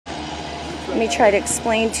Let me try to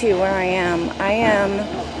explain to you where I am. I am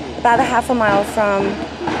about a half a mile from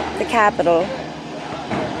the Capitol.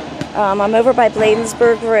 I'm over by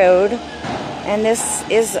Bladensburg Road, and this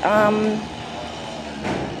is a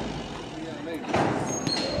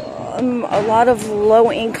lot of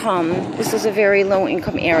low income. This is a very low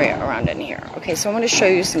income area around in here. Okay, so I want to show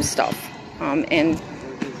you some stuff. And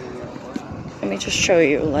let me just show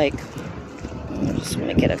you, like, I just want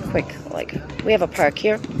to get a quick, like, we have a park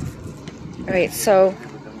here. All right, so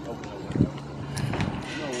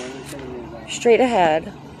straight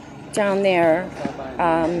ahead, down there,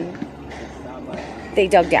 they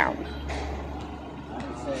dug down.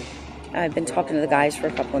 I've been talking to the guys for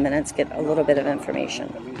a couple of minutes, get a little bit of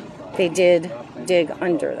information. They did dig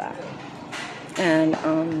under that. And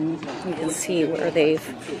you can see where they've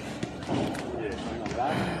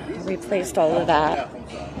replaced all of that.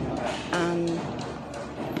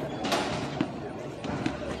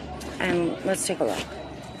 And let's take a look.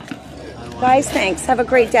 Guys, thanks. Have a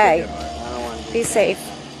great day. Be safe.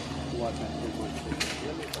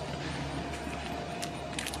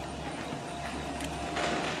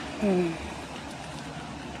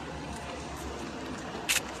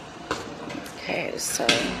 Okay, so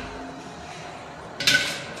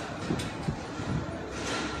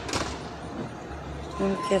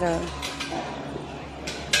get a.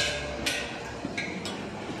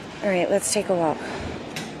 All right, let's take a walk.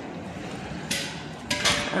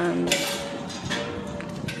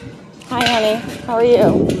 Hi, honey. How are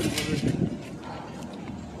you?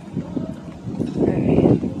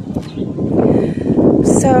 Alright.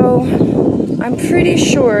 So, I'm pretty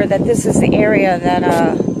sure that this is the area that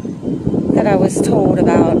I was told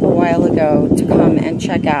about a while ago to come and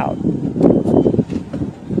check out.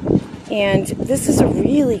 And this is a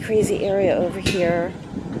really crazy area over here.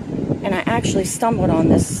 And I actually stumbled on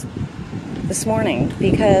this morning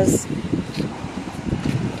because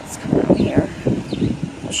let's come down here.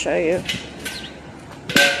 I'll show you.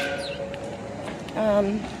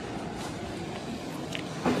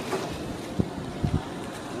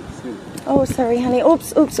 Oh, sorry, honey.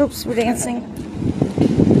 Oops, we're dancing.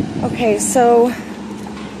 Okay, so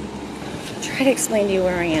try to explain to you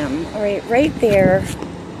where I am. All right, right there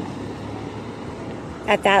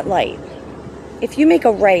at that light. If you make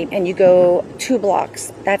a right and you go 2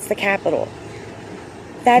 blocks, that's the Capitol.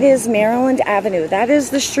 That is Maryland Avenue. That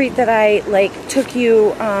is the street that I, like, took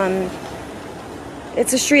you,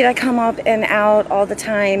 it's a street I come up and out all the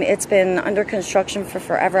time. It's been under construction for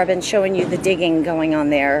forever. I've been showing you the digging going on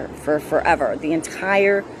there for forever. The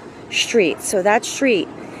entire street. So that street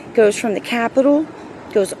goes from the Capitol,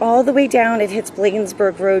 goes all the way down. It hits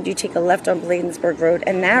Bladensburg Road. You take a left on Bladensburg Road,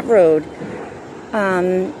 and that road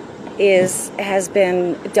has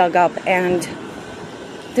been dug up, and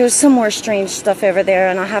there's some more strange stuff over there,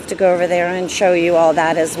 and I'll have to go over there and show you all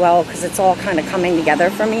that as well, because it's all kind of coming together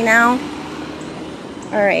for me now.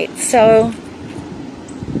 All right, so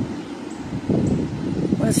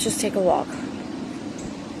let's just take a walk.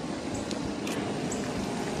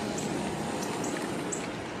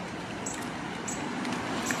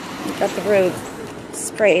 We've got the road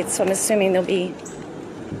sprayed, so I'm assuming there'll be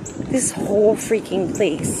this whole freaking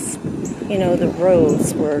place. You know, the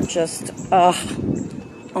roads were just,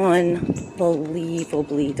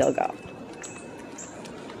 unbelievably dug up.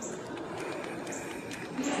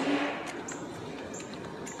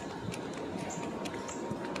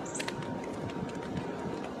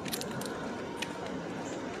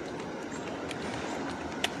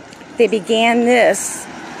 They began this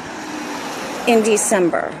in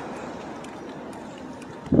December.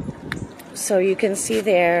 So you can see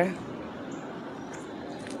there,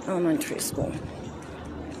 elementary school.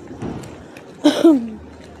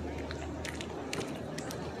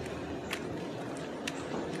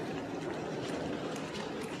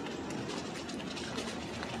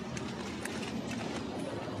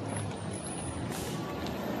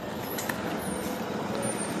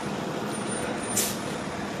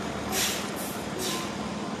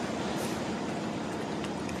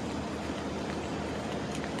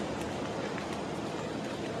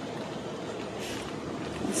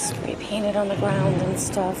 Spray painted on the ground and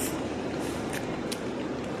stuff.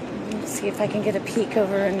 Let's see if I can get a peek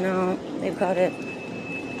over, and no, they've got it.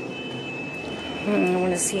 I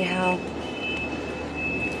want to see how.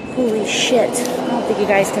 Holy shit. I don't think you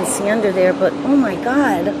guys can see under there, but oh my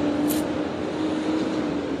god.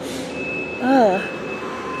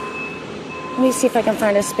 Let me see if I can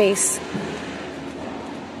find a space.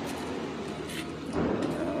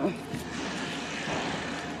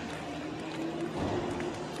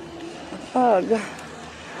 Bug.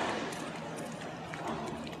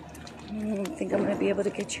 think I'm going to be able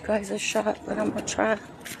to get you guys a shot, but I'm going to try.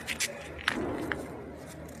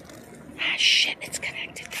 Ah, shit, it's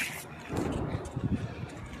connected there.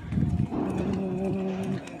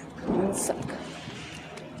 One sec.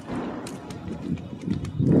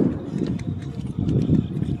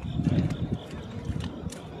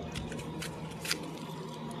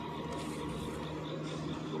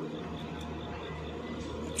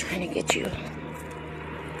 I'm trying to get you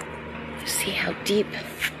to see how deep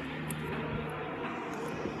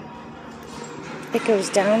it goes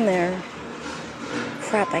down there.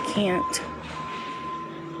 Crap, I can't.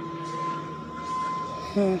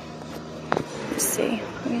 Let's see.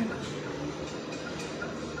 Yeah.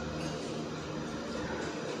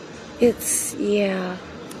 It's, yeah.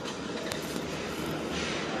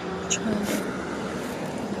 Trying to...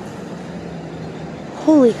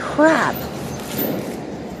 Holy crap.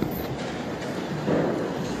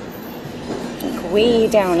 Like way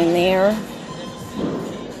down in there.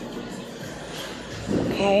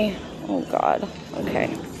 Okay. Oh God.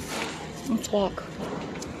 Okay. Let's walk.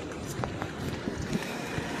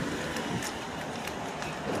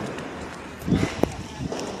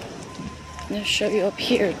 I'm going to show you up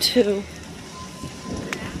here too.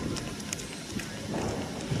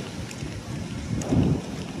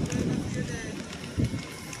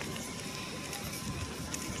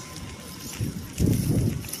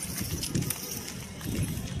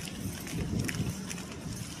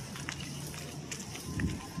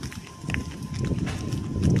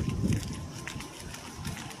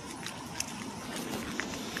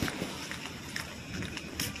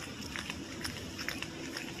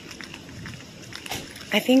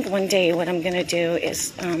 I think one day what I'm going to do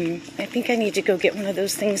is, I think I need to go get one of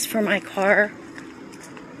those things for my car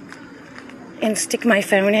and stick my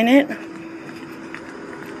phone in it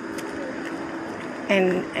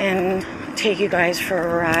and take you guys for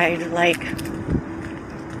a ride, like,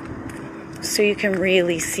 so you can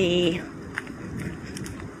really see.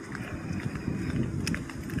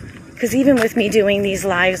 Because even with me doing these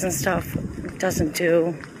lives and stuff, it doesn't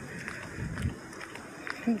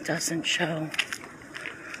show.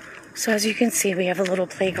 So as you can see, we have a little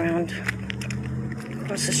playground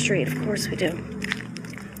across the street. Of course we do.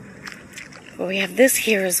 But we have this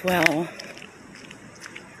here as well.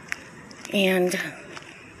 And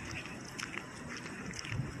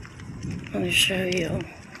I'm going to show you.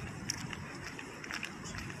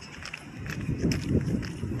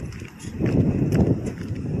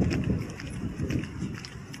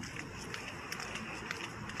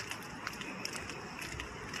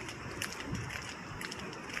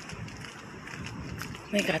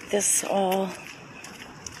 We got this all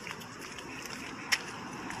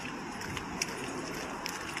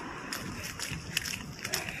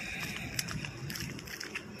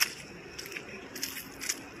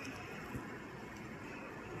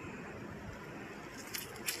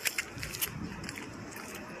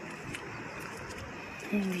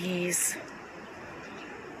these,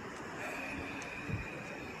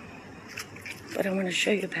 but I want to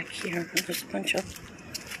show you back here. There's a bunch of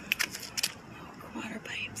water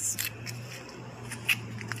pipes.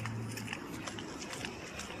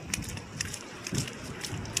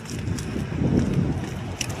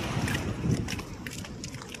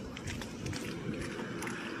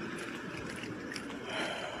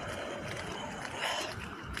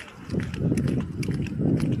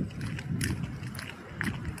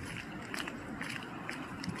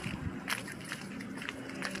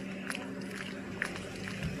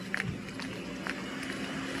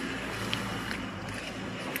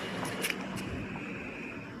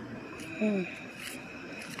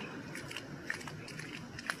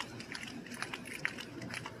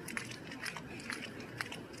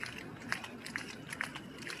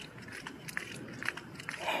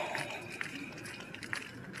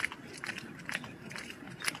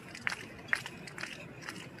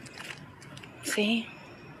 See?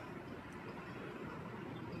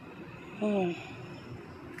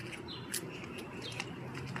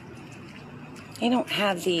 They don't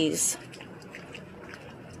have these.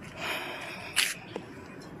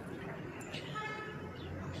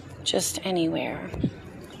 Just anywhere.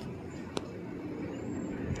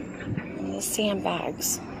 And the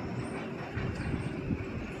sandbags.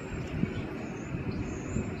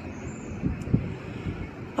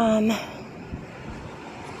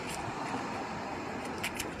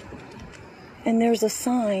 And there's a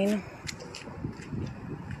sign.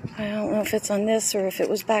 I don't know if it's on this or if it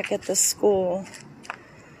was back at the school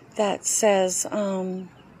that says, well,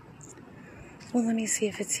 let me see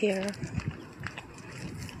if it's here.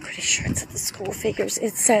 Pretty sure it's at the school figures.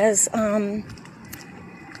 It says, oh,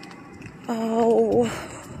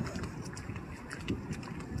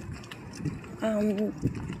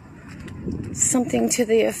 something to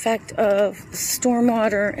the effect of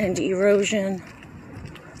stormwater and erosion.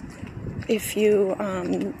 If you,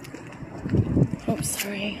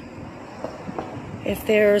 if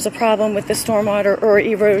there's a problem with the stormwater or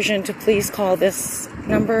erosion, to please call this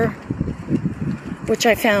number, which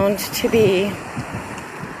I found to be,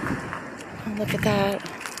 oh, look at that,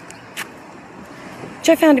 which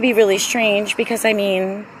I found to be really strange, because I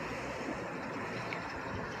mean,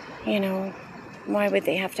 you know, why would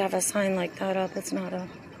they have to have a sign like that up? It's not a,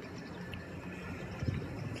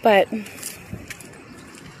 but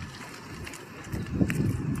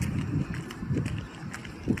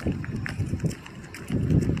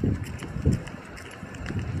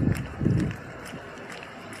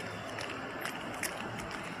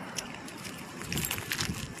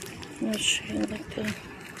I'll show you like the,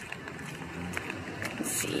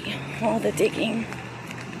 let's see, all the digging.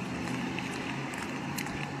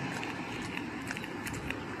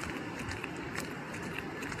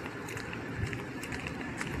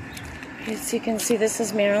 As you can see, this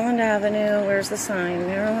is Maryland Avenue. Where's the sign?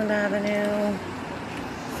 Maryland Avenue.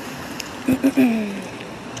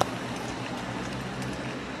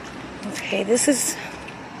 Okay, this is,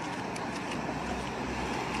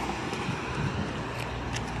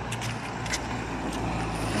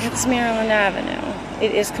 it's Maryland Avenue.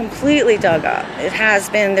 It is completely dug up. It has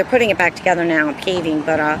been, they're putting it back together now, paving,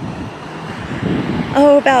 but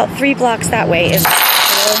about 3 blocks that way is the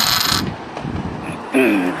hospital.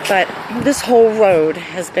 But this whole road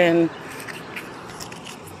has been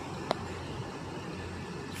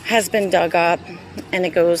dug up, and it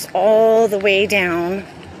goes all the way down.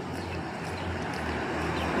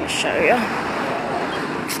 Let me show you.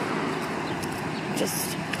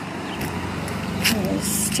 Just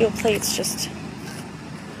steel plates just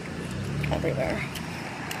everywhere.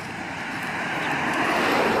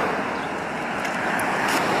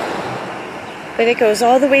 But it goes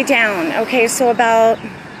all the way down. Okay, so about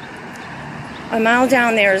a mile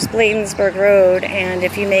down there is Bladensburg Road, and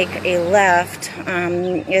if you make a left,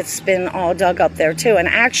 it's been all dug up there too. And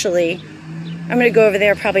actually, I'm going to go over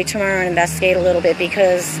there probably tomorrow and investigate a little bit,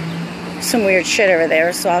 because some weird shit over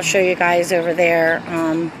there. So I'll show you guys over there.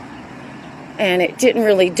 And it didn't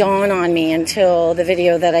really dawn on me until the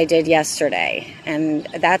video that I did yesterday. And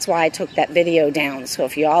that's why I took that video down. So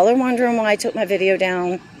if y'all are wondering why I took my video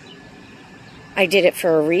down, I did it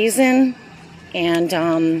for a reason. And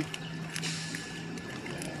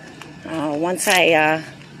once I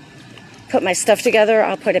put my stuff together,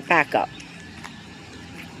 I'll put it back up.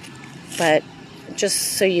 But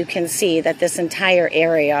just so you can see that this entire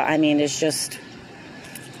area, I mean, is just,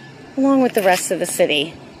 along with the rest of the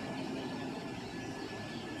city.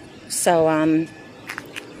 So,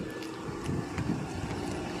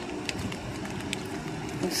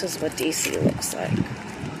 this is what DC looks like.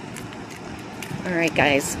 Alright,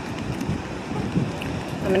 guys.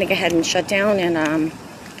 I'm going to go ahead and shut down and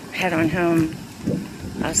head on home.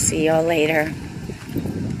 I'll see y'all later.